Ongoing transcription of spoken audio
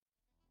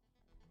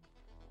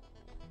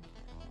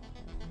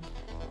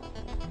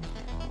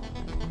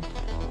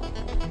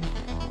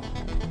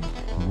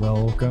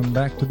Welcome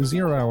back to the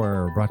Zero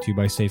Hour, brought to you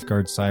by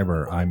Safeguard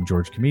Cyber. I'm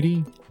George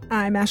Kamide.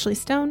 I'm Ashley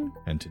Stone.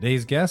 And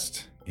today's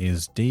guest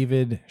is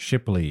David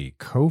Shipley,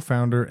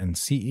 co-founder and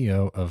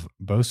CEO of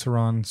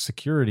Beauceron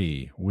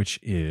Security, which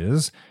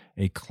is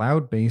a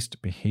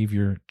cloud-based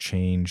behavior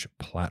change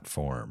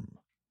platform.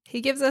 He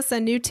gives us a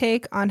new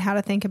take on how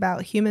to think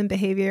about human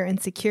behavior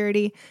and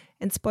security.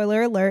 And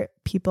spoiler alert,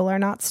 people are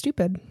not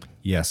stupid.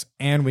 Yes,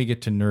 and we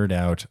get to nerd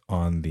out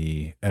on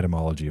the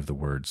etymology of the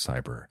word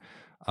cyber.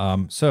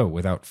 So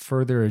without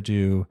further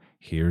ado,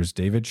 here's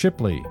David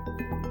Shipley.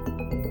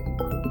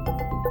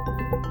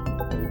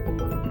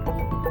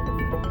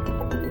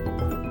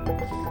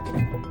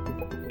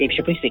 Dave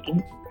Shipley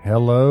speaking.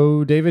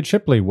 Hello, David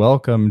Shipley.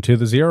 Welcome to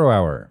the Zero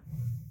Hour.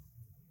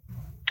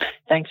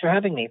 Thanks for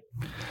having me.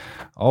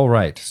 All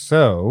right.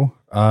 So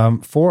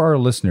for our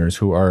listeners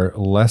who are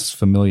less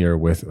familiar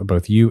with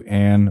both you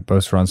and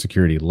Beauceron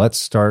Security, let's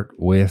start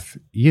with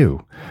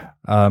you.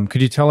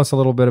 Could you tell us a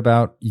little bit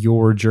about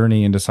your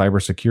journey into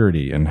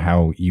cybersecurity and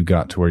how you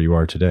got to where you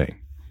are today?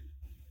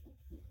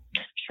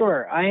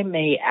 Sure. I'm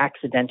a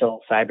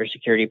accidental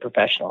cybersecurity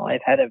professional.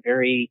 I've had a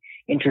very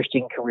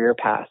interesting career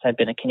path. I've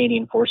been a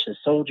Canadian Forces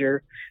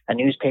soldier, a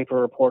newspaper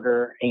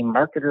reporter, a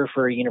marketer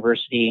for a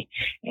university,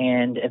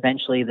 and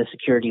eventually the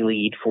security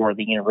lead for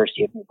the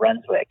University of New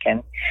Brunswick.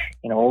 And,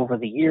 over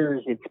the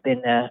years, it's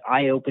been an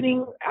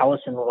eye-opening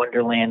Alice in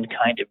Wonderland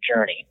kind of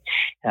journey.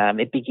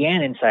 It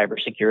began in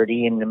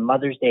cybersecurity in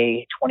Mother's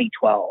Day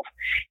 2012.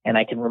 And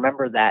I can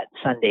remember that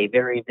Sunday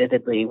very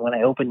vividly when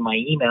I opened my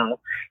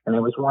email, and I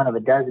was one of a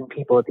dozen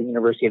people at the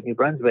University of New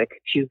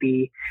Brunswick to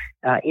be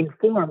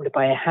informed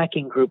by a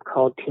hacking group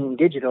called Team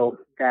Digital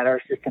that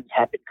our systems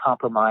had been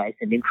compromised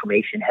and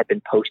information had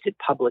been posted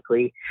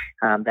publicly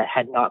that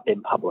had not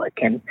been public.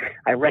 And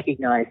I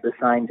recognized the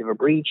signs of a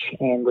breach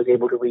and was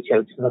able to reach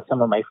out to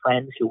some of my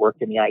friends who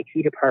worked in the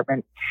IT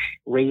department,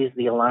 raise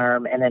the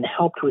alarm, and then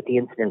helped with the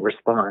incident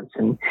response.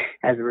 And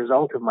as a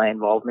result of my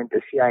involvement,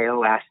 the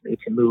CIO asked me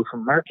to move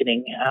from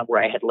marketing,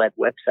 where I had led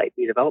website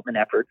redevelopment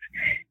efforts,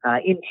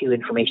 into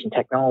information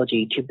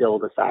technology to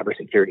build a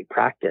cybersecurity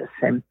practice.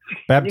 And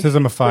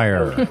baptism of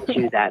fire.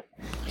 To that.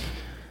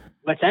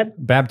 What's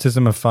that?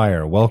 Baptism of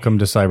fire. Welcome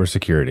to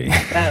cybersecurity.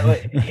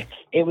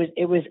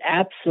 It was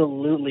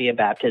absolutely a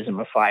baptism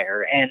of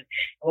fire. And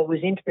what was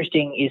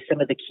interesting is some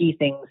of the key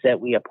things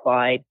that we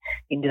applied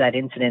into that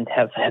incident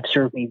have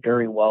served me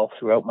very well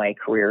throughout my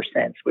career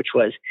since, which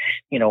was,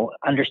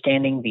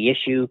 understanding the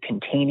issue,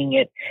 containing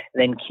it,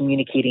 then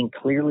communicating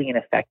clearly and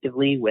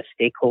effectively with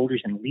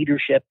stakeholders and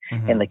leadership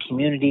in the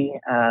community,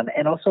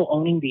 and also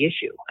owning the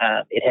issue.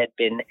 It had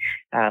been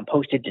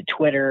posted to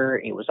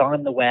Twitter. It was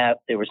on the web.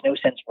 There was no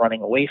sense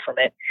running away from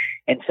it.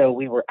 And so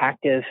we were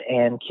active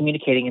and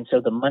communicating. And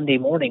so the Monday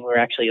morning, we were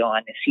actually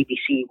on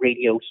CBC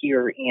radio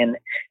here in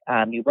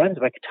New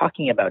Brunswick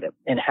talking about it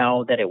and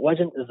how that it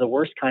wasn't the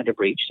worst kind of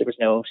breach. There was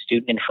no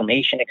student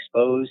information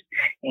exposed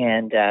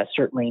and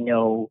certainly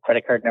no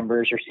credit card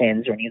numbers or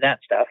SINs or any of that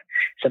stuff,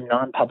 some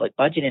non-public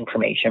budget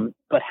information,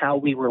 but how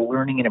we were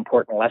learning an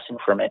important lesson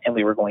from it and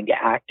we were going to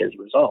act as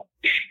a result.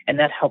 And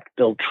that helped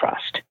build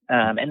trust.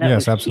 And that yes,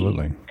 was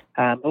absolutely.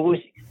 But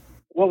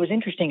what was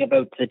interesting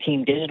about the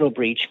Team Digital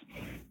breach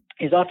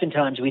is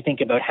oftentimes we think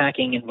about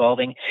hacking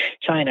involving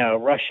China,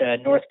 Russia,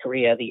 North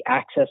Korea, the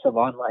axis of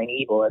online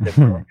evil, as it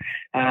were.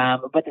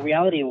 But the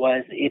reality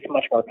was it's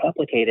much more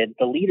complicated.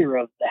 The leader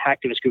of the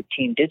hacktivist group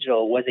Team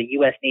Digital was a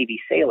U.S. Navy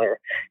sailor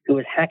who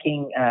was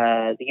hacking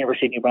the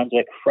University of New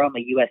Brunswick from a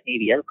U.S.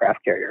 Navy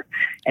aircraft carrier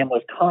and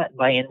was caught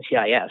by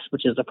NCIS,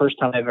 which is the first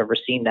time I've ever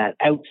seen that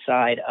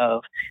outside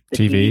of the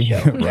TV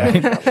show.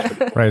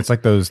 Right. Right. It's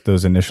like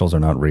those initials are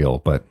not real,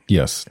 but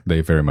yes,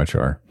 they very much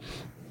are.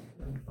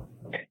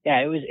 Yeah,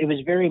 it was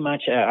very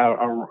much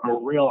a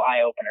real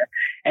eye opener.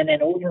 And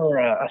then over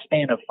a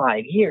span of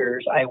 5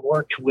 years, I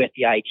worked with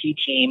the IT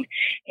team,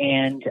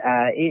 and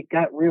it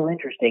got real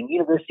interesting.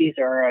 Universities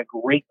are a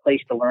great place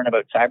to learn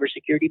about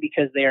cybersecurity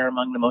because they are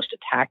among the most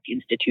attacked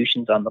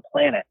institutions on the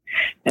planet.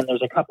 And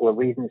there's a couple of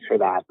reasons for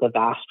that: the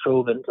vast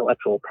trove of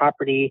intellectual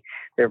property,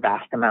 their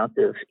vast amounts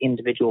of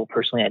individual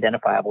personally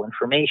identifiable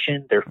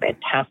information, their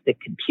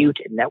fantastic compute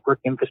and network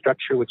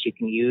infrastructure, which you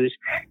can use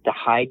to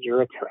hide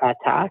your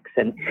attacks.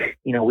 And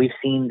we've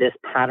seen this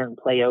pattern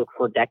play out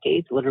for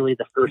decades. Literally,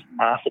 the first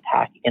mass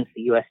attack against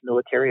the U.S.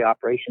 military,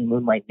 Operation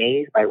Moonlight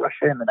Maze by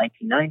Russia in the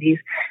 1990s,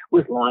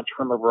 was launched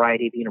from a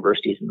variety of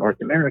universities in North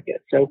America.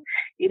 So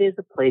it is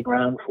a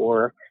playground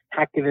for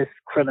hacktivists,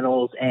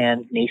 criminals,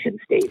 and nation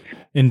states.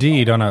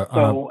 Indeed. On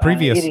a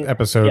previous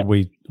episode,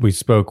 we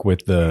spoke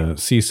with the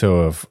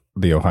CISO of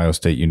the Ohio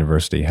State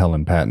University,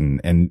 Helen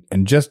Patton,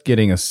 and just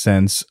getting a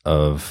sense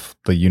of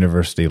the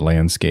university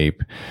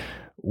landscape,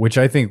 which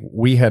I think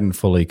we hadn't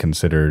fully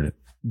considered,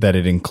 that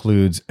it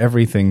includes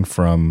everything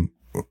from,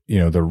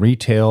 the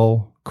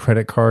retail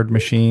credit card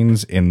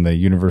machines in the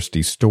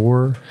university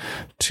store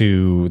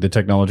to the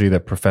technology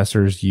that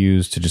professors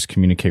use to just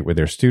communicate with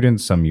their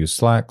students. Some use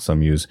Slack,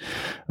 some use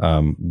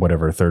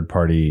whatever third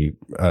party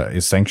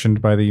is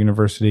sanctioned by the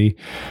university,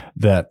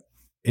 that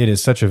it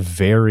is such a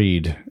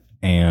varied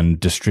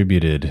and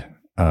distributed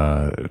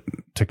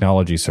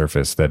technology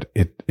surface that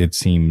it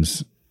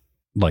seems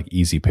like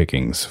easy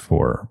pickings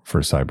for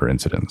cyber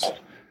incidents.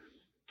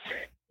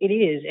 It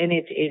is, and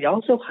it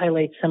also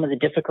highlights some of the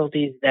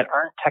difficulties that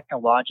aren't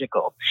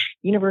technological.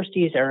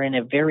 Universities are in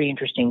a very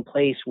interesting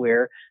place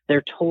where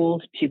they're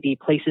told to be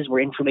places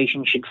where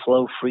information should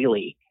flow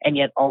freely and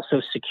yet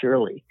also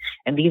securely.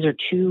 And these are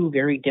two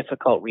very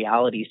difficult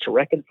realities to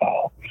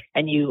reconcile.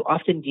 And you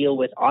often deal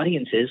with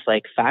audiences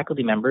like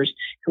faculty members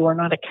who are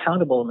not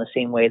accountable in the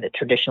same way that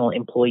traditional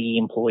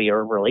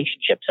employee-employer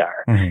relationships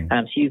are.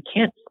 Mm-hmm. So you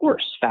can't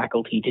force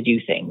faculty to do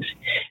things.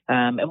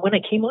 And when I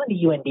came on to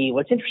UNB,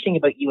 what's interesting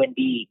about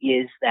UNB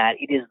is that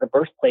it is the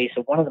birthplace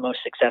of one of the most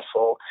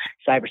successful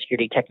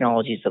cybersecurity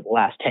technologies of the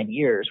last 10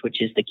 years,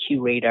 which is the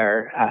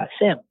QRadar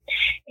SIM.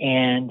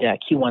 And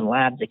Q1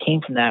 Labs that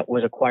came from that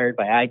was acquired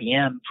by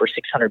IBM for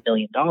 $600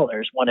 million,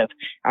 one of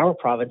our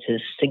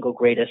province's single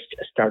greatest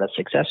startup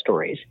success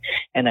stories.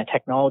 And that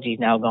technology has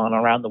now gone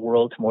around the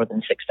world to more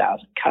than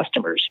 6,000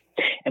 customers.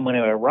 And when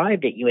I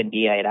arrived at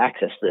UNB, I had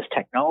access to this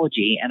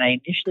technology, and I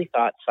initially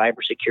thought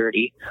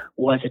cybersecurity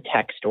was a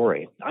tech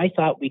story. I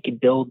thought we could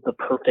build the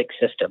perfect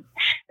system,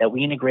 that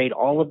we integrate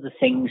all of the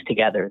things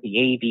together,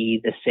 the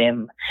AV, the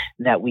SIM,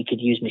 that we could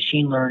use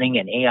machine learning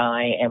and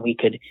AI, and we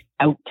could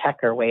out-tech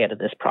our way out of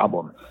this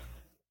problem.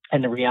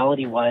 And the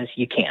reality was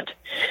you can't.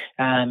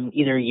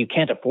 Either you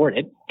can't afford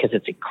it because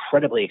it's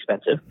incredibly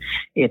expensive.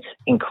 It's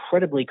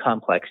incredibly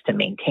complex to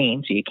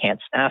maintain, so you can't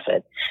staff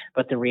it.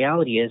 But the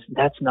reality is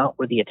that's not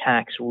where the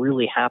attacks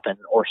really happen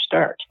or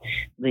start.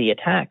 The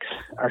attacks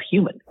are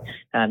human.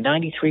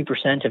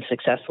 93% of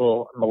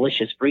successful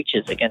malicious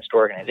breaches against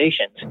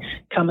organizations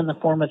come in the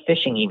form of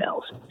phishing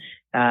emails.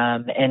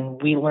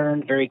 And we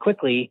learned very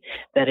quickly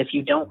that if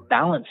you don't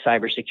balance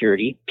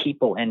cybersecurity,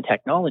 people, and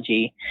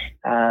technology,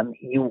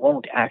 you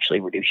won't actually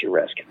reduce your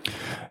risk.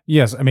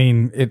 Yes. I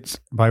mean, it's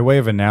by way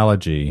of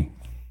analogy,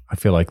 I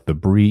feel like the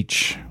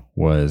breach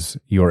was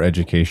your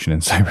education in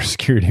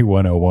cybersecurity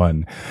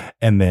 101.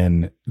 And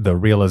then the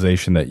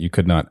realization that you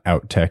could not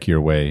out-tech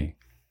your way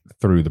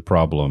through the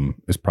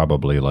problem is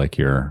probably like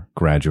your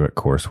graduate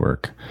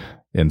coursework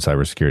in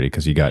cybersecurity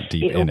because you got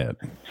deep in it.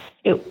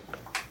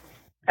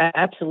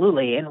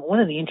 Absolutely. And one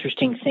of the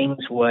interesting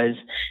things was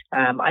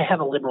I have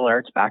a liberal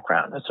arts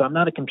background, so I'm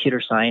not a computer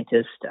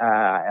scientist.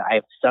 I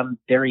have some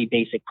very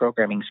basic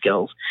programming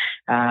skills,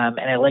 and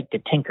I like to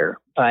tinker.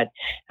 But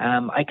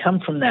I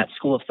come from that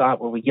school of thought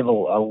where we give a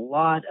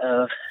lot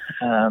of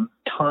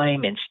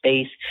time and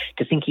space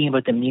to thinking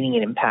about the meaning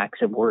and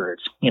impacts of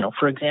words. You know,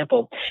 for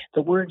example,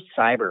 the word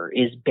cyber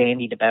is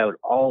bandied about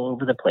all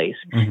over the place,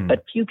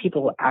 but few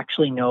people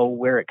actually know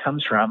where it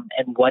comes from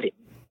and what it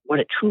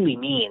truly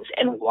means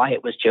and why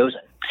it was chosen.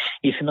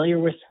 Are you familiar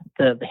with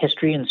the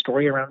history and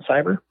story around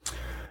cyber?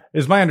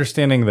 It's my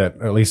understanding that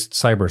at least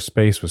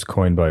cyberspace was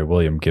coined by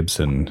William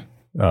Gibson,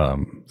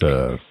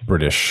 the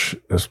British,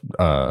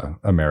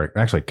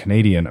 actually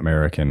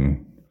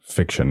Canadian-American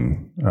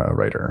fiction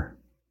writer.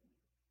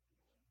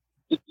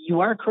 You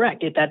are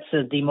correct. That's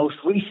the most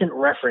recent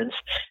reference,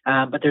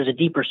 but there's a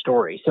deeper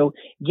story. So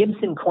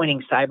Gibson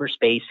coining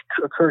cyberspace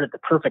occurred at the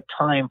perfect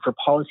time for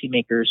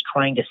policymakers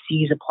trying to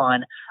seize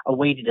upon a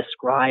way to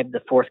describe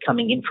the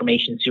forthcoming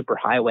information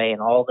superhighway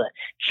and all the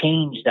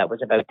change that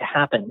was about to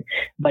happen.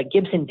 But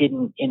Gibson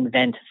didn't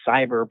invent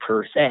cyber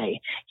per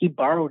se. He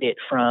borrowed it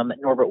from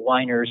Norbert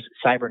Weiner's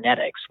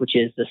cybernetics, which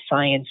is the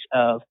science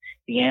of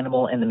the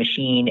animal and the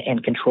machine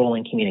and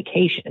controlling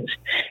communications.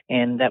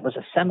 And that was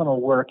a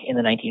seminal work in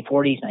the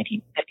 1940s,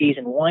 1950s,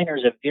 and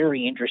Weiner's a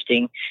very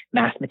interesting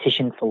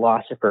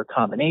mathematician-philosopher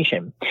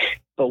combination.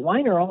 But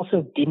Weiner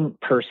also didn't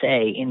per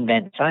se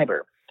invent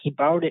cyber. He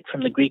borrowed it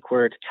from the Greek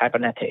word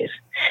kybernetes,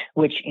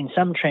 which in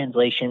some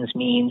translations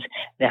means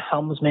the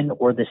helmsman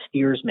or the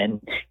steersman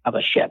of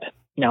a ship.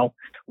 Now,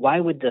 why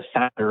would the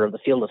founder of the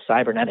field of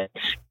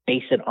cybernetics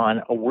base it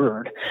on a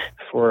word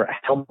for a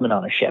helmsman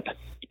on a ship?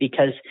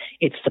 Because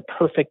it's the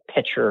perfect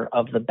picture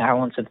of the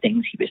balance of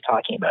things he was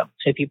talking about.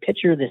 So if you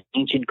picture this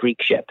ancient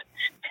Greek ship,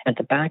 at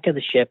the back of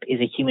the ship is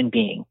a human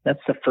being.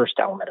 That's the first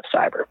element of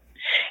cyber.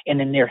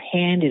 And in their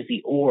hand is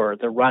the oar,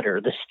 the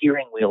rudder, the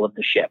steering wheel of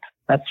the ship.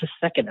 That's the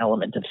second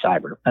element of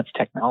cyber. That's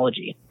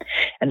technology.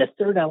 And the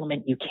third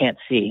element you can't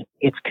see,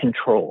 it's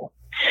control.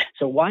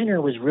 So Weiner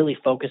was really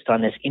focused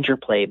on this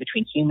interplay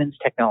between humans,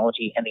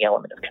 technology, and the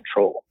element of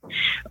control.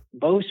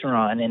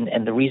 Beauceron,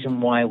 and the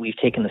reason why we've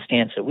taken the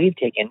stance that we've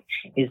taken,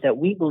 is that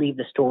we believe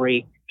the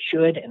story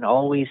should and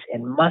always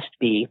and must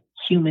be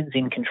humans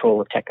in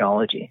control of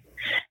technology.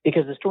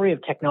 Because the story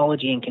of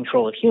technology in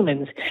control of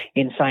humans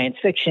in science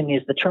fiction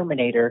is the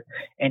Terminator,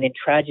 and in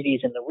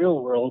tragedies in the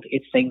real world,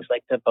 it's things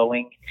like the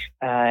Boeing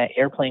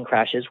airplane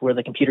crashes where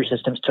the computer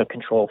systems took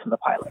control from the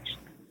pilots.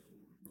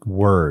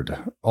 Word.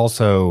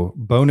 Also,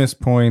 bonus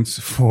points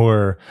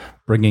for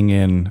bringing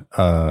in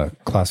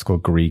classical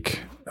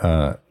Greek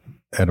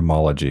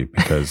etymology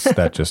because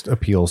that just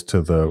appeals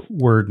to the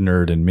word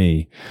nerd in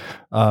me.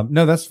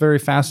 No, that's very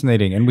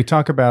fascinating. And we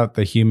talk about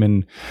the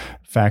human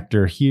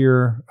factor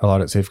here a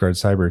lot at Safeguard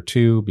Cyber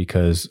too,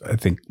 because I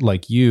think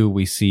like you,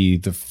 we see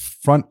the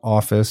front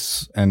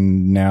office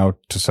and now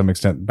to some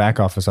extent back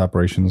office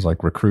operations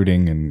like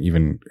recruiting and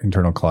even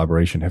internal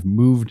collaboration have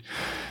moved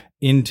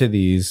into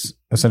these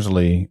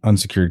essentially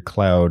unsecured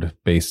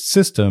cloud-based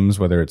systems,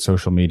 whether it's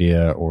social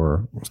media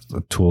or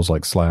tools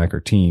like Slack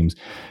or Teams.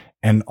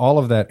 And all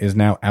of that is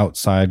now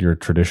outside your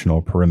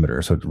traditional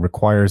perimeter. So it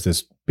requires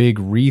this big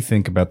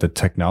rethink about the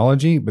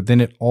technology, but then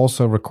it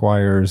also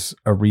requires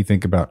a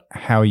rethink about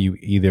how you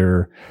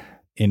either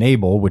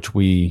enable, which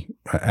we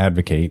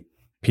advocate,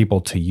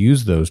 people to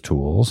use those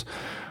tools,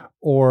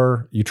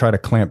 or you try to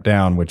clamp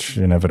down, which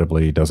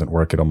inevitably doesn't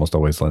work. It almost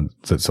always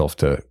lends itself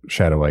to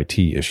shadow IT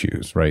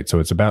issues, right? So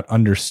it's about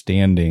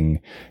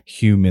understanding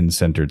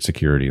human-centered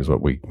security is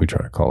what we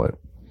try to call it.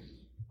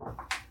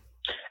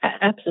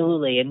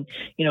 Absolutely. And,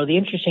 the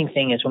interesting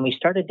thing is when we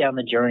started down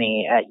the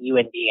journey at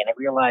UND, and I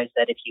realized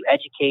that if you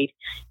educate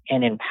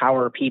and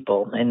empower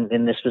people, and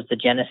this was the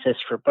genesis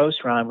for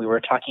Beauceron, we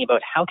were talking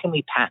about how can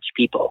we patch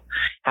people?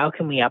 How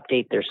can we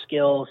update their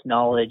skills,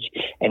 knowledge,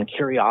 and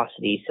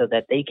curiosity so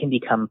that they can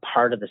become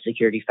part of the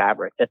security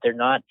fabric, that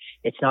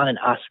it's not an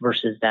us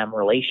versus them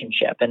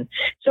relationship. And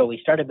so we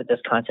started with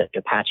this concept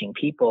of patching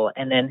people.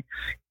 And then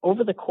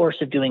over the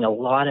course of doing a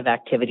lot of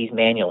activities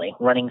manually,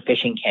 running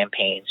phishing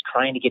campaigns,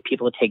 trying to get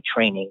people to take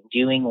training,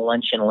 doing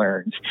lunch and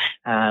learns,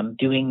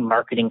 doing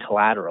marketing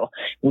collateral,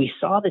 we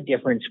saw the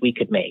difference we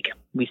could make.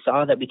 We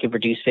saw that we could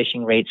reduce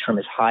phishing rates from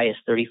as high as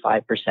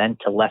 35%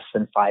 to less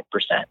than 5%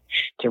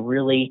 to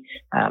really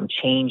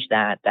change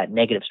that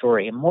negative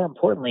story. And more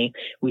importantly,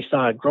 we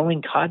saw a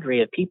growing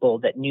cadre of people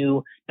that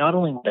knew not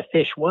only what a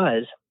phish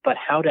was, but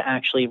how to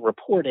actually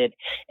report it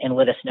and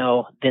let us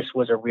know this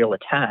was a real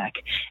attack.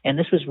 And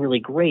this was really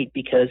great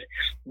because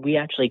we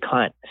actually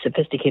caught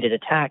sophisticated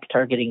attack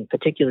targeting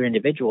particular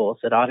individuals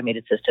that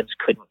automated systems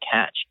couldn't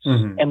catch.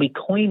 Mm-hmm. And we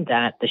coined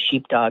that the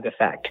sheepdog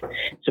effect.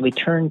 So we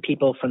turned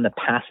people from the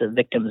passive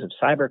victims of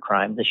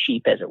cybercrime, the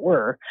sheep as it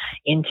were,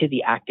 into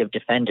the active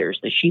defenders,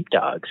 the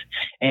sheepdogs.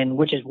 And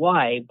which is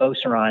why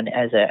Beauceron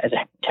as a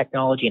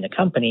technology and a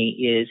company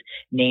is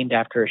named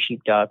after a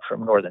sheepdog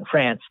from northern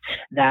France.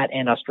 That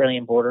and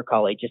Australian Border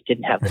Collie just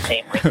didn't have the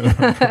same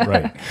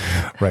ring.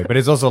 Right. But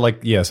it's also like,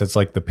 yes, it's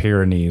like the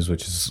Pyrenees,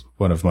 which is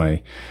one of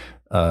my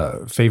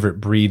favorite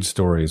breed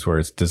stories where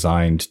it's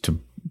designed to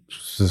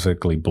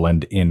specifically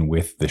blend in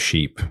with the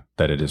sheep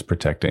that it is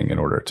protecting in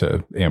order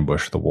to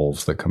ambush the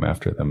wolves that come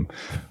after them.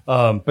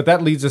 But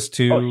that leads us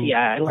to...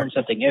 I learned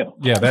something new.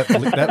 Yeah,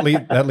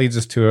 that leads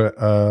us to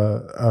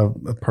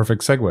a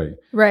perfect segue.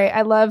 Right.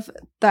 I love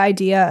the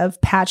idea of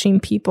patching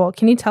people.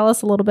 Can you tell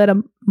us a little bit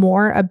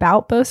more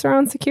about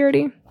Beauceron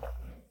security?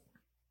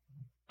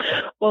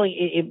 Well,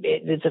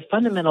 it's a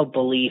fundamental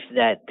belief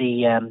that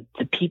the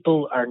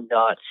people are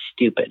not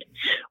stupid.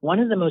 One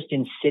of the most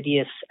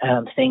insidious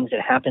things that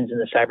happens in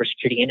the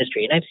cybersecurity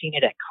industry, and I've seen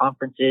it at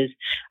conferences,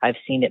 I've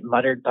seen it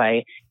muttered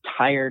by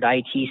tired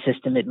IT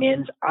system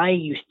admins. I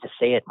used to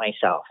say it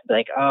myself,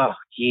 like, oh,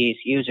 geez,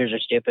 users are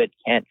stupid,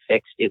 can't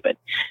fix stupid.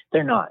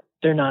 They're not.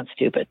 They're not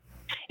stupid.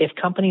 If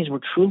companies were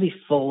truly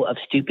full of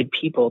stupid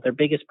people, their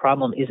biggest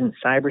problem isn't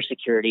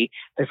cybersecurity.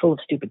 They're full of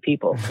stupid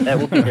people. That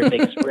would be their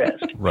biggest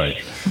risk.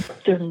 Right.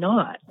 They're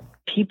not.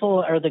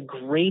 People are the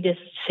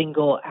greatest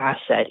single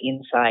asset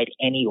inside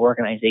any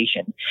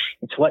organization.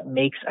 It's what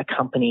makes a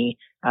company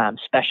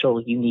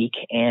special, unique,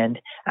 and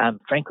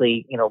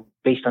frankly,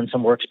 based on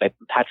some works by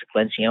Patrick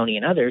Lencioni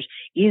and others,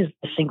 is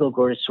the single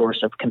greatest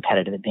source of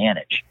competitive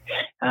advantage.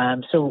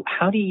 So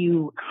how do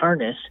you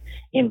harness,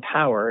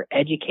 empower,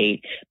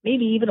 educate,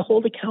 maybe even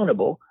hold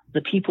accountable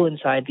the people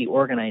inside the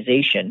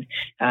organization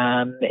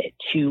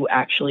to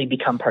actually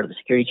become part of the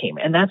security team?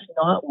 And that's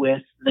not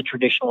with the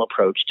traditional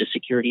approach to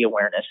security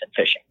awareness and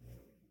phishing.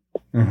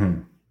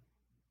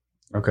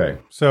 Mm-hmm. Okay.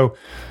 So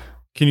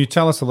can you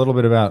tell us a little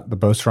bit about the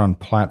Beauceron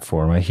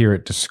platform? I hear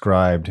it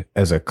described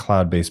as a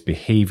cloud-based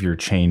behavior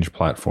change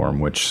platform,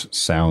 which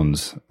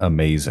sounds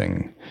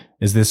amazing.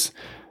 Is this,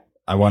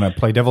 I want to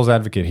play devil's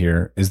advocate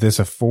here, is this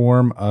a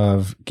form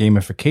of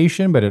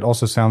gamification? But it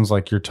also sounds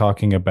like you're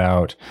talking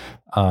about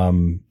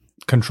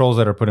controls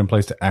that are put in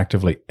place to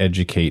actively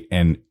educate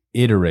and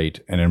iterate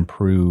and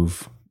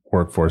improve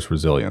workforce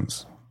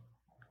resilience.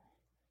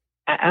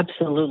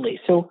 Absolutely.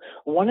 So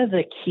one of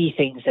the key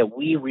things that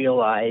we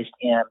realized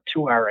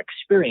through our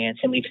experience,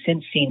 and we've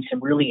since seen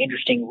some really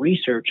interesting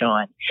research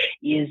on,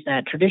 is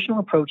that traditional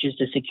approaches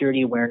to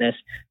security awareness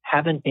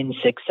haven't been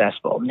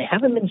successful. And they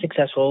haven't been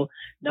successful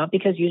not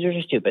because users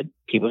are stupid.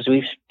 People, as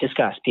we've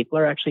discussed, people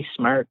are actually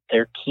smart,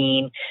 they're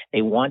keen,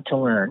 they want to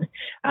learn,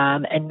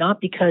 and not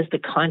because the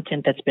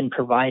content that's been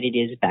provided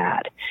is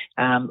bad,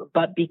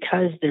 but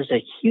because there's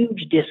a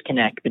huge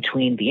disconnect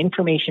between the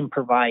information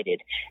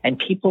provided and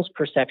people's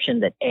perception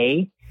that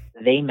A,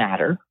 they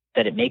matter,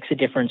 that it makes a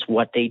difference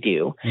what they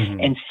do, mm-hmm.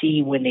 and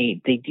C, when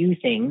they do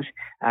things,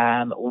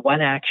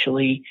 what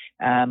actually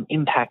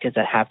impact does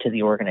that have to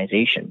the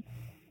organization?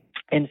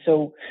 And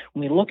so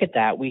when we look at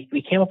that, we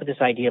came up with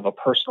this idea of a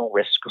personal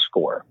risk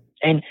score.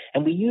 And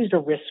we used a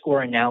risk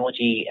score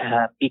analogy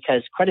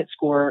because credit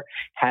score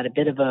had a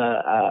bit of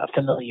a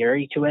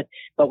familiarity to it,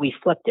 but we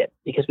flipped it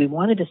because we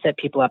wanted to set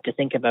people up to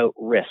think about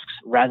risks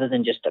rather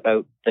than just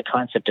about the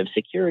concept of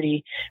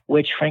security,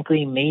 which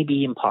frankly may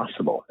be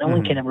impossible. No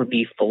one can ever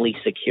be fully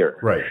secure,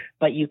 right?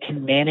 But you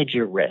can manage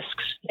your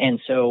risks. And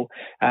so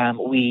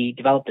we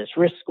developed this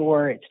risk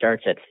score. It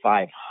starts at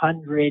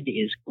 500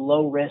 is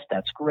low risk.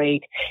 That's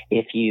great.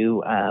 If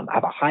you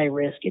have a high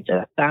risk, it's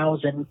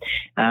 1,000.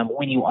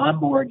 When you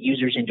onboard users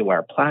into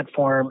our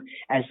platform,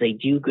 as they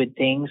do good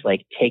things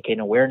like take an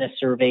awareness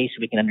survey so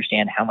we can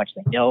understand how much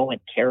they know and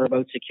care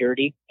about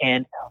security,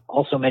 and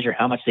also measure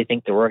how much they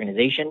think their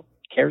organization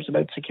cares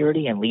about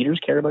security and leaders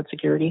care about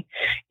security,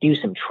 do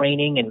some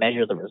training and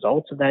measure the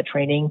results of that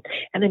training,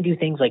 and then do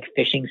things like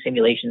phishing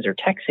simulations or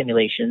tech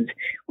simulations,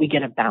 we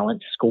get a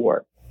balanced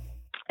score.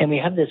 And we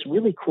have this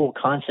really cool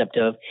concept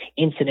of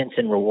incidents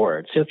and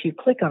rewards. So if you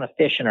click on a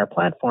fish in our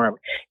platform,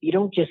 you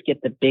don't just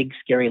get the big,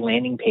 scary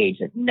landing page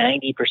that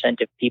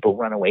 90% of people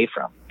run away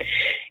from.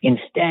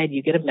 Instead,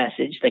 you get a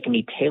message that can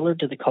be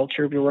tailored to the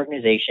culture of your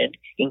organization,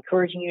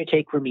 encouraging you to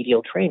take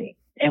remedial training.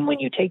 And when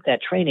you take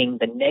that training,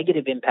 the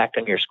negative impact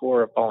on your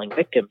score of falling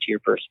victim to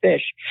your first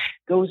fish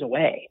goes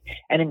away.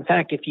 And in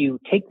fact, if you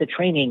take the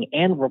training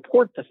and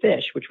report the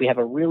fish, which we have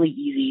a really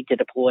easy to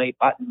deploy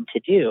button to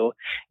do,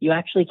 you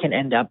actually can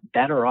end up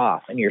better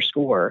off in your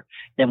score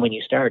than when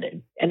you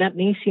started. And that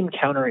may seem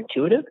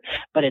counterintuitive,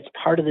 but it's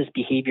part of this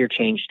behavior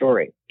change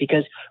story.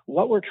 Because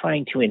what we're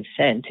trying to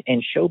incent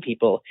and show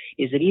people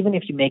is that even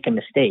if you make a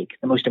mistake,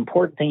 the most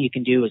important thing you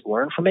can do is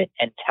learn from it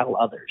and tell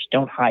others.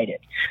 Don't hide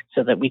it,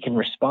 so that we can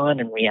respond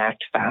and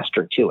react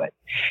faster to it.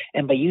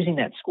 And by using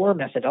that score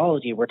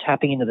methodology, we're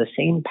tapping into the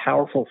same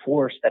powerful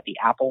force that the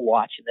Apple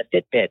Watch and the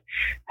Fitbit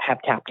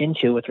have tapped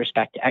into with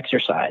respect to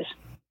exercise.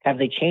 Have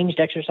they changed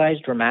exercise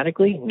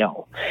dramatically?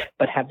 No.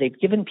 But have they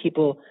given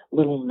people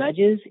little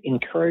nudges,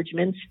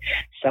 encouragements,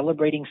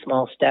 celebrating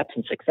small steps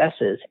and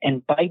successes,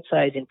 and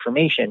bite-sized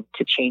information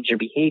to change their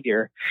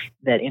behavior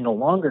that in the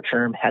longer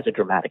term has a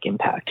dramatic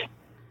impact?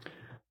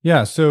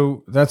 Yeah,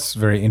 so that's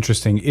very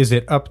interesting. Is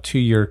it up to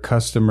your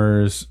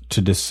customers to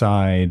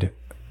decide,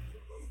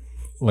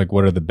 like,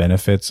 what are the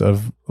benefits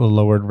of a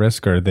lowered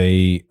risk? Are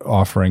they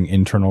offering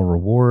internal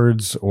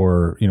rewards,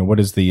 or, what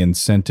is the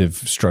incentive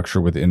structure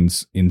within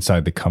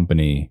inside the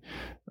company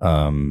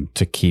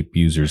to keep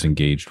users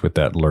engaged with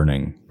that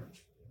learning?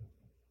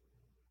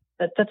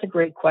 That's a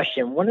great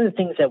question. One of the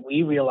things that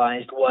we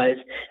realized was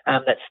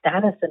that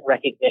status and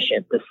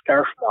recognition, the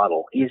SCARF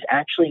model, is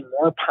actually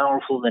more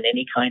powerful than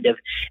any kind of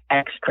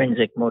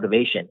extrinsic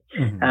motivation.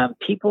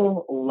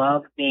 People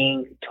love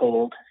being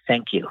told,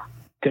 thank you.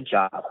 Good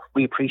job.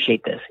 We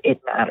appreciate this. It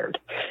mattered.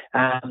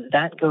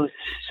 That goes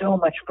so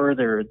much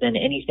further than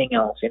anything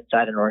else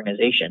inside an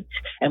organization.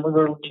 And when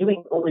we were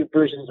doing early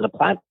versions of the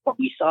platform,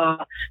 we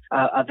saw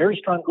a very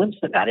strong glimpse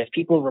of that. If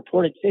people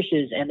reported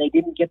fishes and they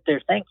didn't get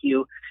their thank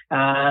you,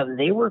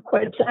 they were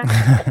quite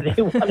upset.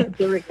 They wanted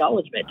their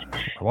acknowledgement.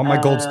 I want my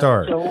gold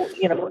star.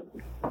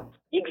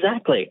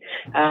 Exactly.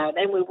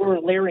 And we were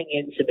layering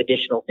in some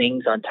additional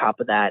things on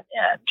top of that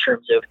in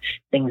terms of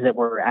things that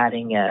we're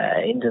adding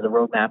into the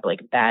roadmap,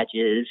 like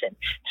badges and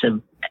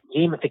some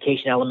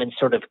gamification elements,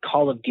 sort of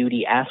Call of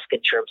Duty-esque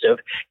in terms of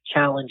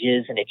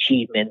challenges and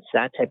achievements,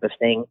 that type of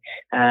thing,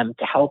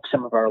 to help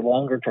some of our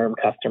longer-term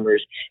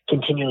customers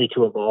continually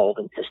to evolve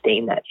and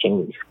sustain that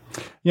change.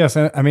 Yes,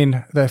 I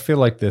mean, I feel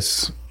like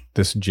this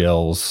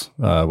gels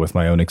with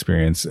my own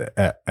experience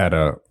at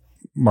a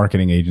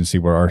marketing agency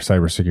where our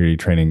cybersecurity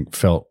training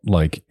felt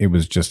like it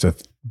was just a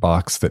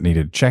box that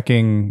needed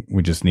checking.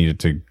 We just needed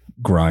to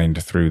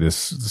grind through this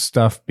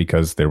stuff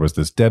because there was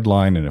this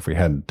deadline, and if we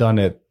hadn't done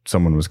it,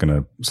 someone was going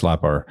to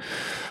slap our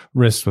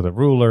wrists with a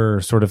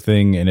ruler, sort of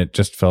thing, and it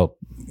just felt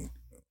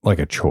like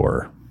a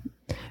chore.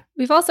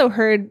 We've also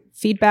heard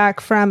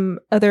feedback from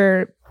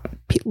other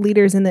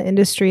leaders in the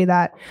industry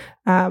that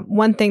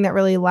one thing that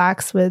really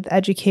lacks with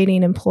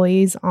educating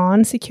employees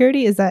on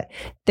security is that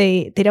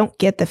they don't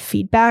get the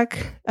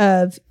feedback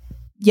of,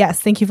 yes,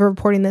 thank you for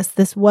reporting this.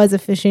 This was a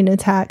phishing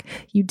attack.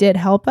 You did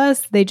help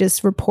us. They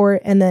just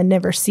report and then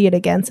never see it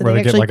again. So they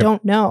actually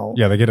don't know.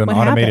 Yeah, they get an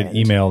automated happened.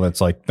 Email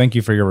that's like, thank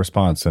you for your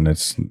response. And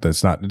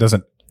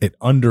it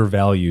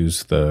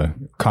undervalues the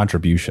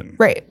contribution.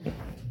 Right.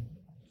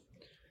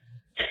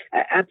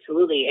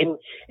 Absolutely. And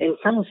in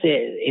some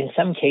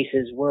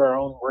cases, we're our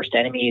own worst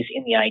enemies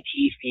in the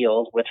IT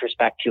field with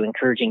respect to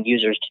encouraging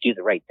users to do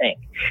the right thing.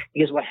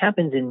 Because what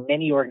happens in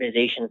many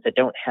organizations that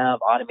don't have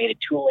automated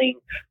tooling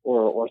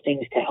or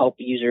things to help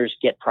users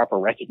get proper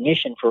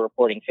recognition for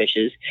reporting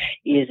phishes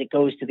is it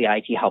goes to the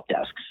IT help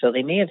desk. So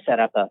they may have set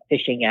up a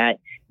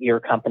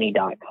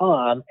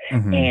phishing@yourcompany.com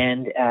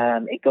and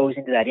it goes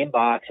into that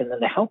inbox, and then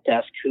the help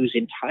desk, whose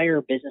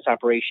entire business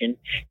operation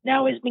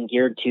now has been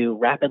geared to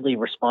rapidly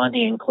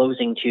responding and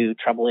closing to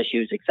issue, trouble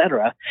issues,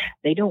 etc.,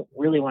 they don't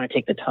really want to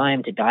take the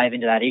time to dive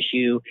into that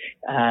issue,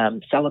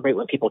 celebrate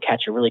when people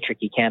catch a really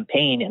tricky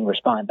campaign and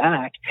respond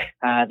back.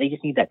 They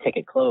just need that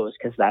ticket closed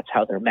because that's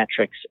how their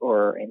metrics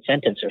or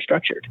incentives are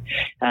structured.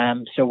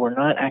 So we're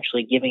not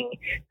actually giving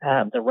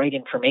the right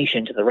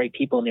information to the right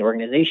people in the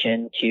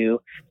organization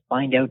to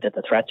find out that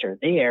the threats are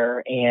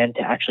there and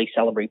to actually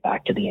celebrate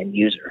back to the end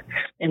user.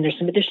 And there's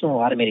some additional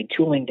automated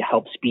tooling to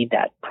help speed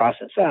that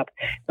process up,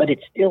 but it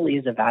still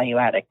is a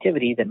value-add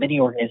activity that many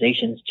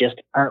organizations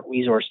just aren't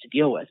resourced to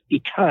deal with,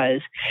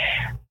 because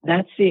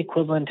that's the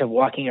equivalent of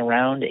walking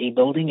around a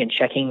building and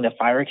checking the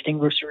fire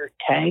extinguisher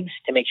tags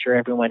to make sure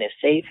everyone is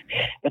safe.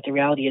 But the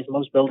reality is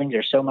most buildings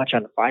are so much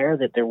on fire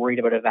that they're worried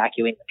about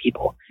evacuating the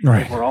people.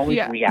 Right. We're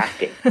always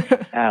reacting.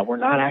 We're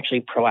not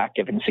actually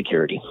proactive in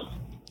security.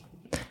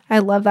 I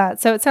love that.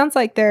 So it sounds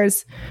like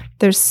there's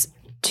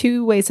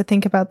two ways to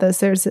think about this.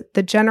 There's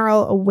the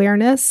general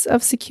awareness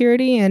of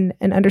security and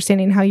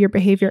understanding how your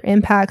behavior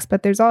impacts,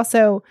 but there's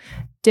also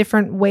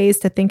different ways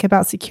to think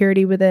about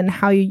security within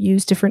how you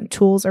use different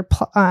tools or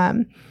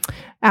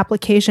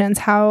applications.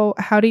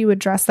 How do you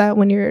address that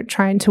when you're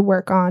trying to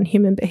work on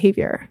human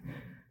behavior?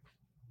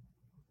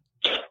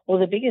 Well,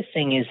 the biggest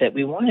thing is that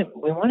we want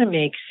to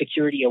make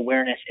security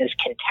awareness as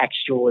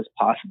contextual as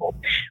possible.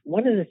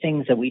 One of the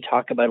things that we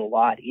talk about a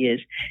lot is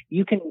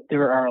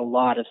there are a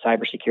lot of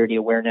cybersecurity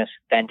awareness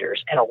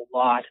vendors and a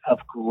lot of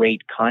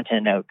great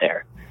content out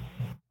there.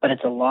 But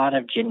it's a lot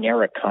of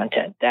generic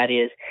content. That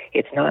is,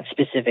 it's not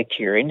specific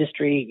to your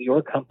industry,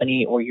 your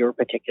company, or your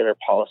particular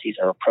policies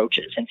or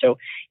approaches. And so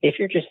if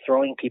you're just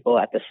throwing people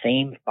at the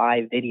same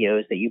 5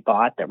 videos that you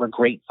bought that were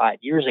great 5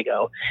 years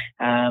ago,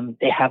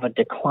 they have a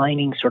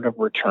declining sort of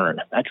return,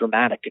 a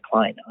dramatic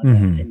decline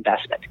on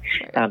investment.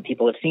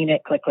 People have seen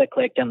it, click, click,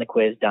 click, done the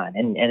quiz, done.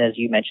 And as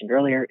you mentioned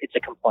earlier, it's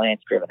a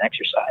compliance-driven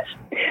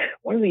exercise.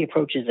 One of the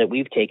approaches that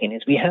we've taken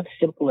is we have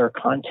simpler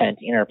content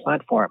in our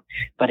platform,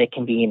 but it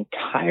can be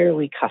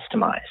entirely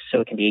customized.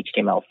 So it can be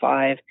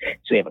HTML5.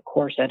 So we have a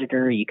course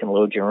editor. You can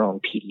load your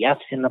own PDFs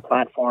in the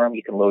platform.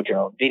 You can load your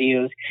own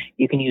videos.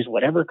 You can use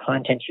whatever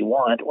content you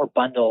want or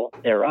bundle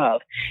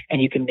thereof,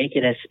 and you can make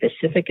it as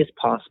specific as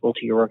possible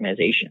to your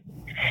organization.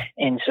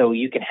 And so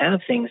you can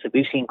have things that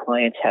we've seen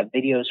clients have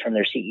videos from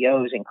their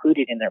CEOs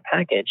included in their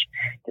package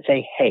to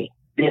say, hey,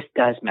 this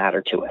does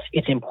matter to us.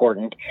 It's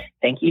important.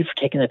 Thank you for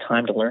taking the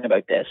time to learn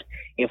about this.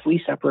 If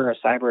we suffer a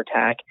cyber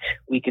attack,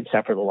 we could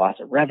suffer the loss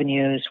of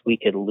revenues. We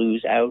could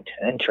lose out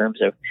in terms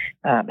of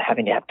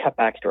having to have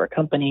cutbacks to our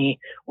company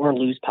or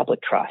lose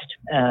public trust.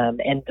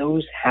 And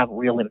those have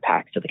real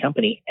impacts to the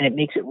company, and it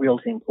makes it real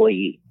to the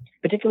employee.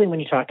 Particularly when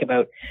you talk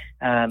about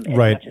as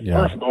much as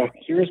possible,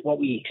 here's what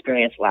we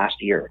experienced last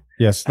year.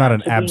 Yes, not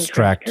an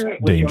abstract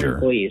danger.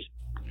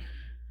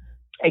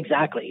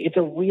 Exactly. It's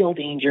a real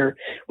danger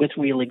with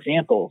real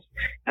examples.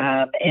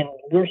 And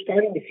we're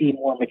starting to see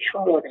more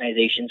mature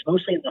organizations,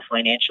 mostly in the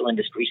financial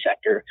industry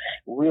sector,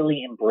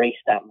 really embrace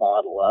that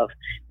model of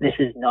this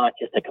is not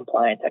just a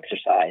compliance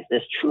exercise.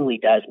 This truly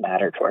does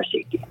matter to our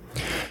safety.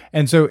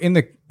 And so in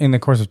the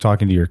course of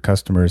talking to your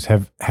customers,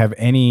 have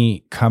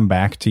any come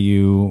back to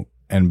you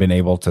and been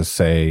able to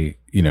say,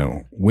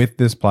 with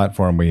this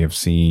platform, we have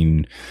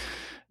seen,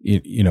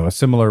 a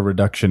similar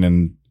reduction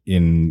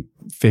in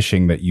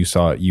phishing that you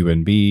saw at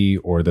UNB,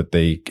 or that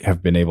they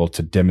have been able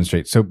to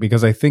demonstrate? So,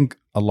 because I think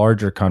a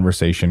larger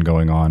conversation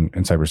going on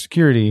in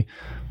cybersecurity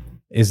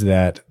is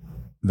that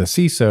the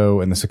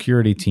CISO and the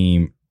security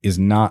team is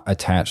not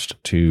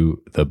attached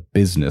to the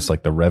business,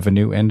 like the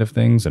revenue end of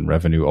things, and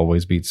revenue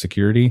always beats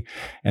security.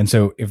 And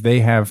so if they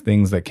have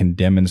things that can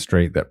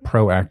demonstrate that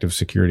proactive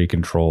security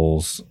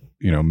controls,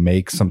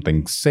 make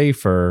something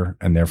safer,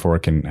 and therefore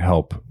it can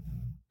help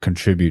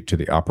contribute to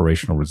the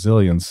operational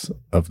resilience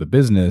of the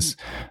business,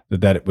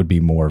 that it would be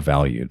more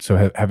valued. So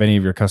have any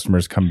of your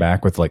customers come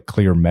back with like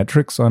clear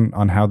metrics on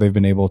how they've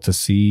been able to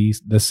see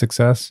this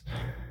success?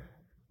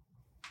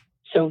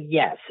 So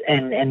yes,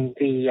 and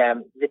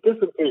the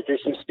difference is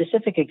there's some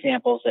specific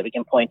examples that we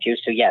can point to.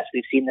 So yes,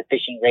 we've seen the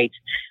phishing rates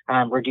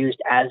reduced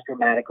as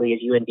dramatically as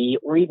UNB,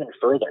 or even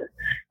further.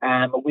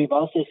 But we've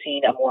also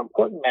seen a more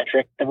important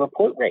metric, the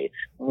report rates.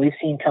 We've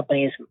seen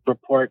companies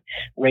report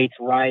rates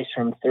rise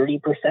from 30%,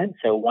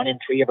 so 1 in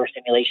 3 of our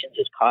simulations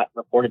is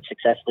reported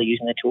successfully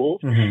using the tools,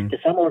 to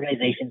some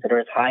organizations that are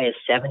as high as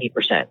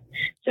 70%.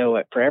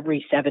 So for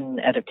every 7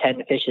 out of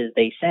 10 phishes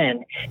they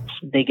send,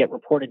 they get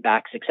reported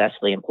back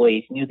successfully.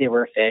 Employees knew they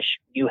were a phish,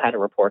 knew how to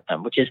report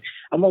them, which is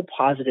a more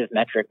positive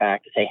metric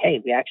back to say,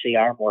 hey, we actually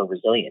are more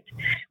resilient.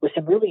 With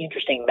some really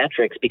interesting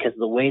metrics, because of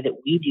the way that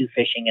we do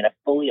phishing in a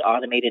fully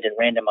automated and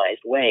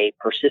randomized way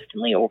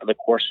persistently over the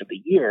course of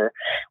a year,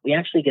 we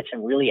actually get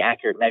some really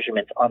accurate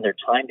measurements on their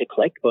time to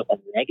click, both on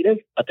the negative,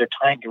 but their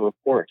time to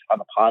report on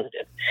the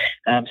positive.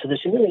 So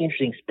there's some really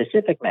interesting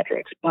specific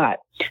metrics. But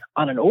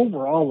on an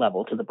overall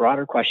level, to the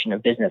broader question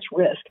of business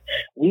risk,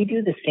 we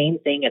do the same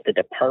thing at the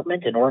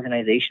department and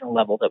organizational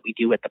level that we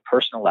do at the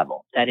personal level.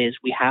 normal. That is,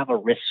 we have a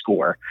risk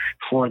score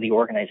for the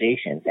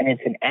organizations, and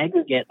it's an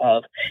aggregate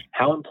of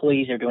how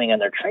employees are doing on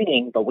their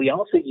training, but we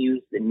also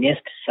use the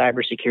NIST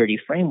cybersecurity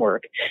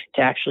framework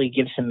to actually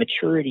give some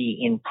maturity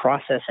in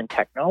process and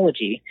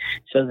technology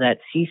so that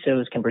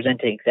CISOs can present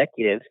to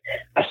executives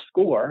a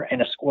score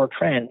and a score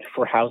trend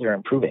for how they're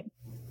improving.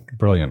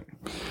 Brilliant.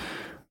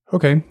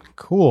 Okay,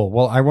 cool.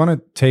 Well, I want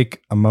to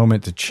take a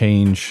moment to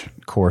change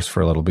course for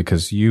a little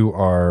because you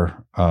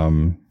are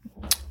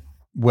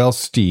well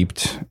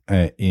steeped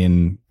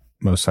in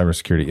most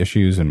cybersecurity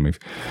issues, and we've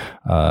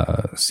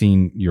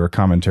seen your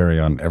commentary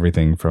on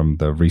everything from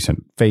the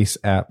recent Face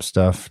app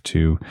stuff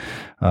to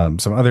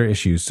some other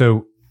issues.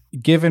 So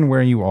given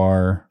where you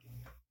are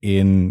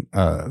in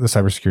the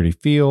cybersecurity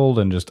field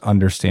and just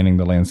understanding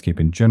the landscape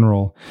in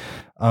general,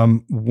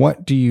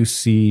 what do you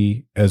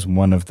see as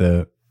one of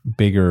the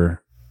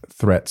bigger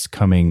threats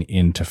coming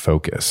into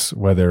focus,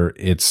 whether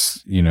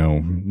it's,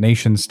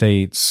 nation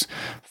states,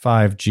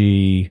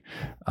 5G,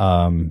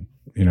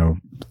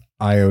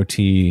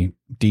 IoT,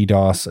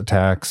 DDoS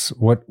attacks?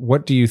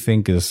 What do you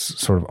think is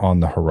sort of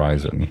on the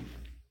horizon?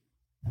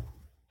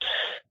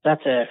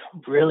 That's a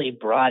really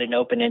broad and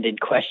open-ended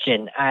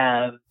question.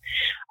 In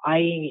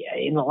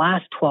the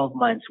last 12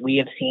 months, we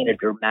have seen a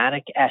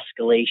dramatic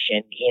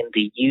escalation in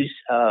the use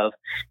of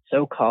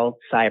so-called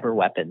cyber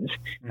weapons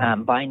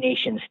by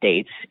nation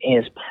states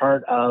as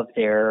part of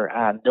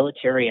their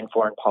military and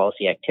foreign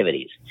policy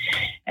activities.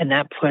 And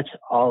that puts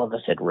all of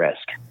us at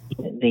risk.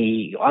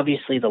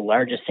 Obviously, the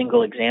largest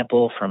single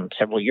example from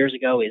several years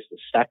ago is the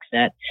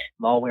Stuxnet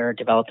malware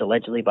developed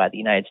allegedly by the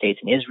United States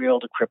and Israel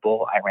to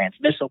cripple Iran's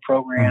missile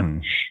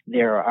program.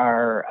 There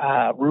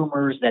are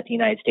rumors that the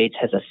United States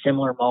has a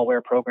similar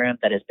malware program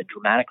that has been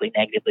dramatically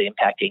negatively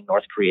impacting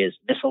North Korea's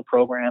missile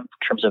program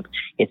in terms of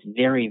its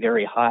very,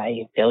 very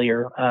high failure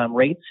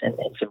rates, and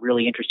some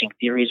really interesting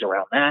theories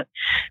around that.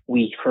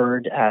 We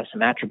heard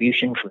some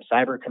attribution from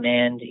Cyber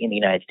Command in the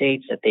United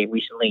States that they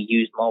recently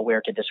used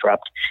malware to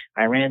disrupt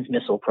Iran's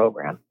missile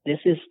program. This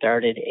has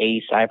started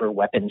a cyber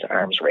weapons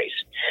arms race.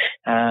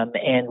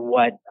 And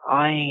what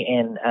I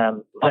and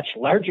much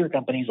larger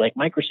companies like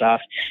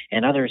Microsoft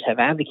and others have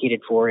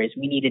advocated for is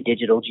we need a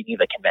digital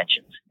Geneva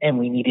Conventions, and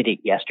we needed it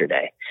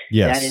yesterday.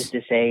 Yes. That is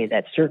to say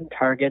that certain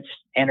targets,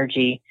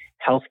 energy,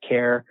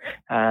 healthcare,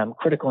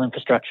 critical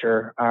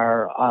infrastructure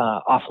are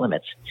off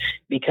limits,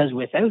 because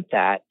without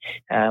that,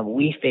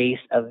 we face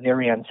a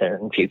very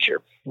uncertain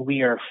future.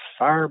 We are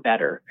far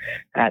better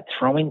at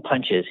throwing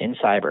punches in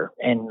cyber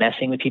and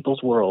messing with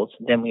people's worlds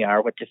than we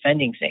are with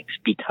defending things,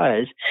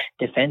 because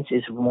defense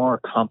is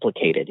more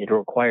complicated. It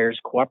requires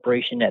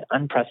cooperation at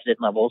unprecedented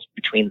levels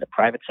between the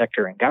private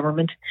sector and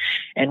government,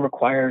 and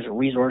requires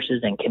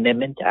resources and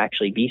commitment to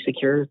actually be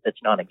secure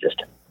that's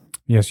non-existent.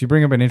 Yes, you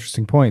bring up an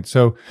interesting point.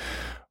 So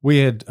we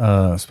had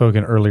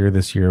spoken earlier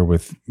this year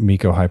with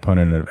Mikko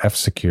Hyponen of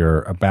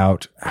F-Secure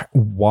about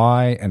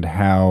why and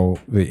how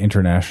the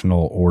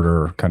international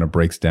order kind of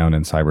breaks down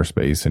in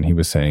cyberspace. And he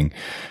was saying,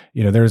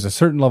 there's a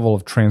certain level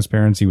of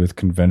transparency with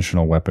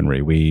conventional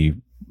weaponry.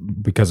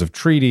 Because of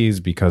treaties,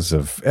 because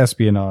of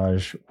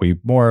espionage, we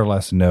more or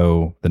less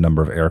know the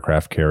number of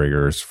aircraft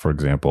carriers, for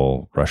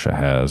example, Russia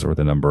has, or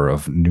the number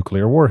of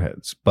nuclear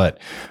warheads. But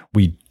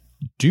we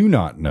do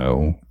not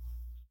know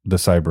the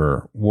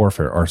cyber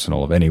warfare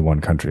arsenal of any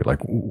one country.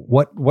 Like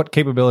what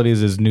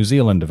capabilities is New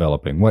Zealand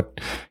developing? What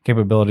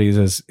capabilities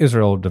is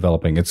Israel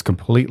developing? It's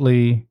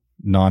completely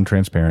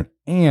non-transparent.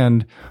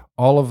 And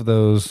all of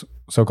those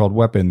so-called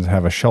weapons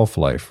have a shelf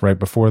life right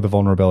before the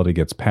vulnerability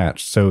gets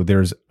patched. So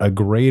there's a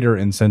greater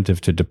incentive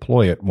to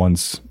deploy it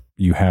once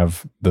you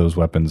have those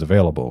weapons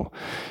available.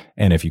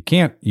 And if you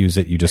can't use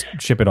it, you just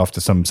ship it off to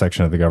some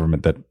section of the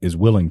government that is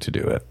willing to do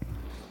it.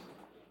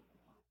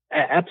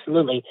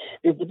 Absolutely.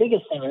 The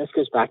biggest thing, and this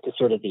goes back to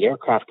sort of the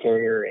aircraft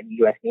carrier and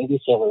U.S. Navy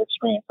sailor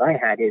experience I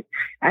had, is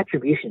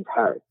attribution's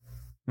hard.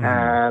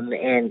 And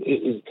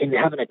it can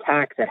have an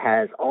attack that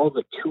has all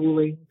the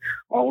tooling,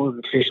 all of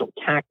the traditional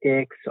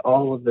tactics,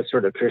 all of the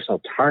sort of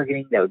traditional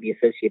targeting that would be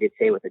associated,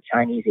 say, with a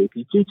Chinese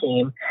APT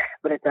team,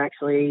 but it's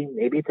actually,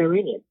 maybe it's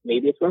Iranian,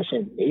 maybe it's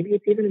Russian, maybe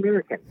it's even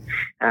American.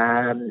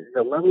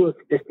 The level of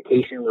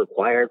sophistication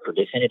required for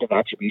definitive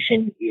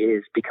attribution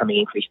is becoming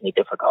increasingly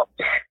difficult.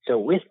 So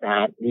with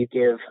that, you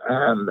give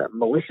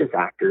malicious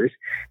actors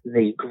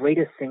the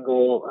greatest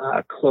single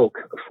cloak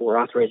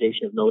for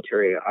authorization of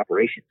military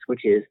operations,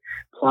 which is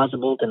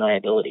plausible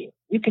deniability.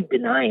 You can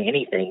deny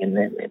anything in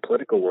the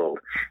political world,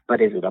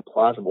 but is it a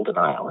plausible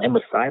denial? And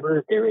with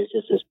cyber, there is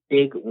just this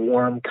big,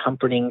 warm,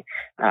 comforting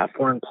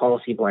foreign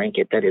policy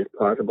blanket that is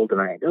plausible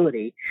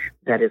deniability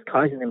that is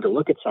causing them to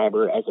look at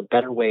cyber as a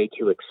better way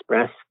to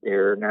express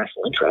their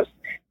national interests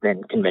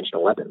than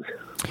conventional weapons.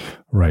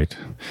 Right.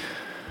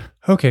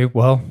 Okay,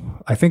 well,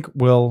 I think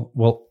we'll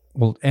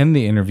end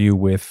the interview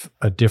with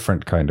a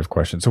different kind of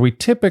question. So we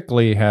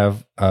typically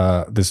have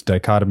this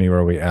dichotomy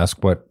where we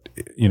ask what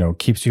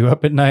keeps you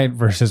up at night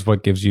versus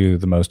what gives you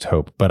the most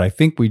hope. But I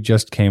think we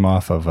just came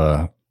off of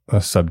a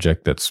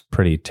subject that's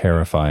pretty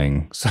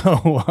terrifying.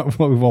 So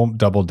we won't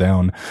double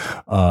down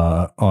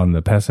on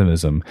the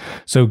pessimism.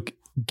 So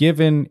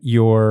given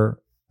your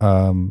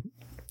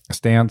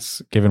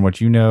stance, given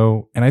what you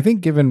know, and I think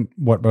given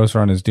what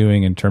Beauceron is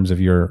doing in terms of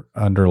your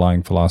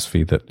underlying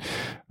philosophy that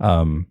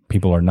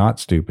people are not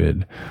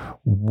stupid,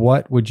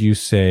 what would you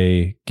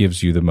say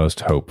gives you the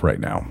most hope right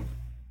now?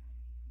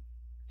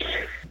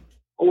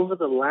 Over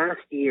the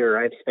last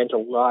year, I've spent a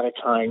lot of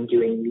time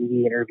doing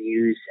media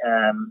interviews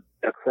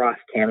across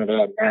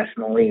Canada,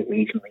 nationally,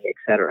 regionally,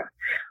 etc.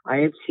 I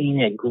have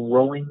seen a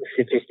growing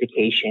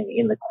sophistication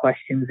in the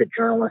questions that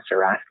journalists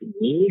are asking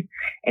me,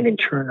 and in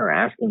turn are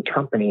asking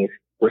companies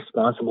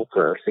responsible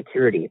for our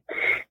security.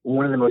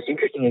 One of the most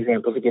interesting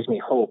examples that gives me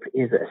hope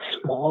is a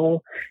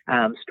small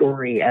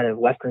story out of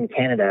Western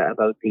Canada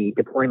about the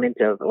deployment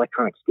of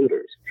electronic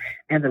scooters.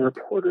 And the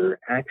reporter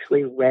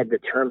actually read the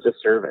terms of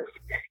service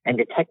and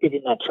detected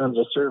in that terms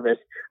of service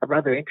a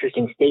rather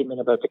interesting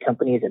statement about the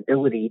company's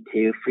ability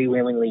to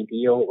freewheelingly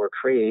deal or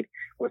trade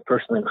with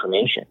personal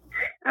information.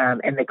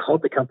 And they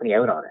called the company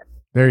out on it.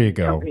 There you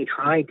go. The company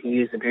tried to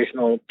use the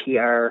traditional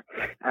PR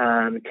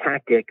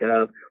tactic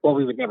of, well,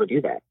 we would never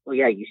do that. Well,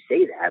 yeah, you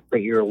say that,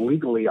 but you're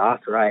legally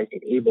authorized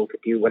and able to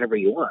do whatever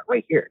you want.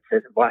 Right here, it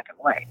says in black and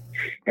white.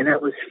 And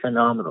that was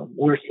phenomenal.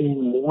 We're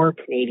seeing more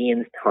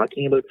Canadians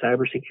talking about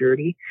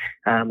cybersecurity.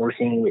 We're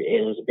seeing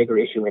it was a bigger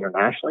issue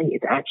internationally.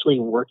 It's actually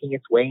working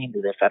its way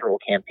into the federal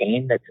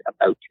campaign that's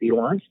about to be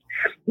launched.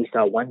 We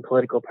saw one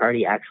political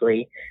party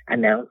actually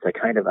announce a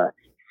kind of a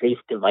safe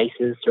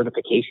devices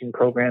certification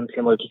program,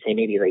 similar to, say,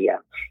 maybe the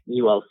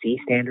ULC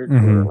standard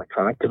for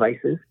electronic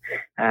devices.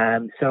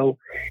 So,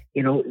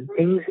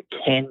 things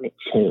can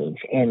change.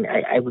 And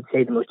I would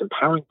say the most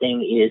empowering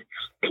thing is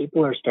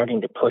people are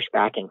starting to push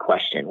back and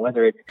question,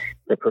 whether it's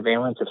the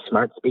prevalence of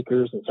smart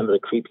speakers and some of the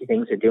creepy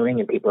things they're doing,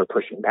 and people are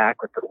pushing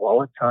back with their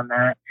wallets on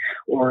that,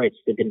 or it's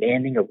the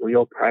demanding of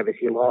real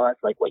privacy laws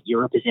like what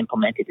Europe has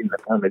implemented in the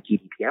form of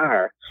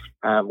GDPR.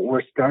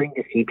 We're starting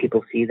to see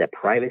people see that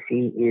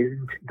privacy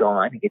isn't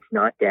gone. It's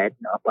not dead,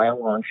 not by a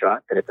long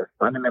shot, that it's a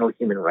fundamental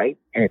human right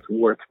and it's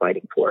worth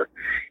fighting for.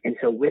 And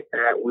so with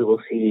that, we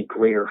will see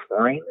greater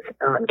fines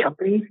on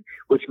companies,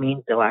 which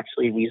means they'll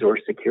actually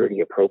resource security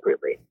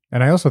appropriately.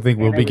 And I also think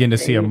we'll begin to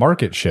see a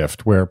market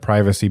shift where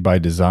privacy by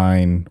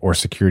design or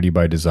security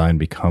by design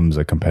becomes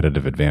a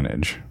competitive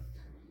advantage.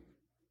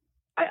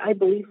 I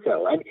believe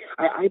so.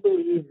 I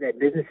believe that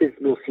businesses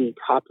will see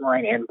top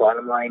line and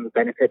bottom line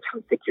benefits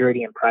from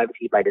security and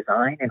privacy by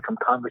design, and from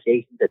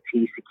conversations that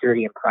see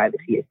security and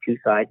privacy as two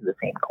sides of the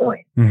same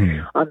coin.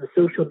 On the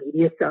social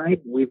media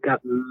side, we've got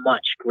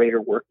much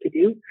greater work to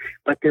do,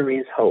 but there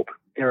is hope.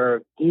 There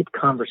are deep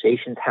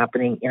conversations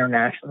happening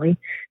internationally.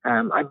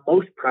 I'm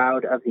most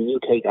proud of the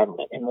UK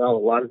government. And while a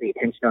lot of the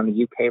attention on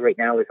the UK right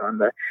now is on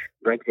the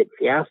Brexit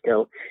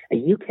fiasco, a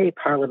UK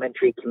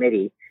parliamentary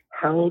committee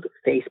held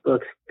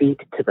Facebook's feet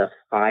to the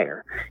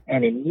fire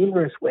and in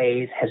numerous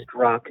ways has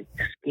dropped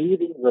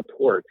scathing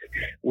reports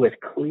with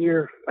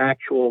clear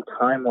factual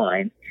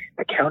timelines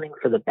accounting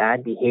for the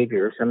bad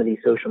behavior of some of these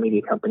social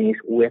media companies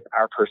with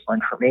our personal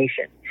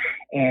information.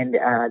 And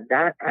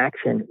that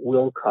action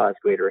will cause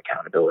greater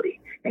accountability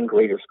and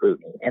greater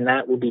scrutiny, and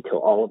that will be to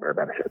all of our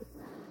benefit.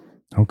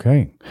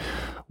 Okay.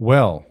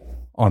 Well,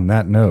 on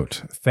that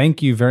note,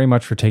 thank you very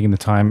much for taking the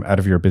time out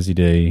of your busy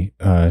day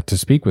to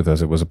speak with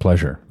us. It was a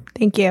pleasure.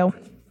 Thank you.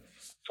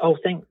 Oh,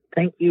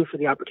 thank you for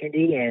the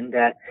opportunity, and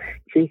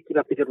please keep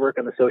up the good work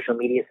on the social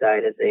media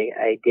side. As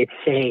I did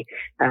say,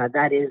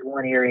 that is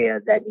one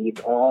area that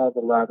needs all the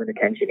love and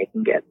attention it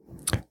can get.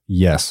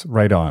 Yes,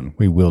 right on.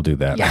 We will do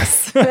that.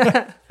 Yes.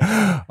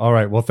 All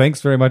right. Well,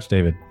 thanks very much,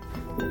 David.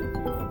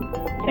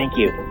 Thank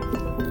you.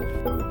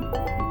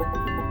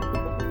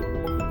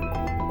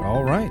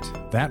 All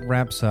right. That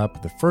wraps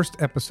up the first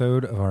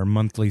episode of our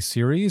monthly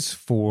series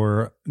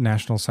for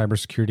National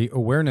Cybersecurity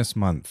Awareness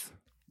Month.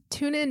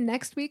 Tune in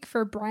next week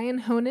for Brian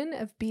Honan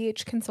of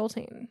BH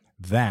Consulting.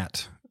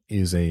 That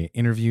is an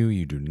interview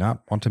you do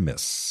not want to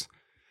miss.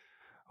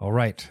 All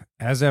right.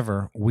 As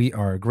ever, we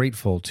are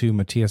grateful to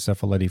Mattias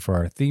Zuffoletti for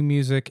our theme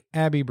music,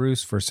 Abby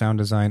Bruce for sound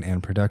design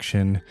and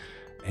production,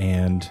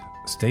 and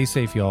stay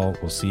safe, y'all.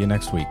 We'll see you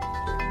next week.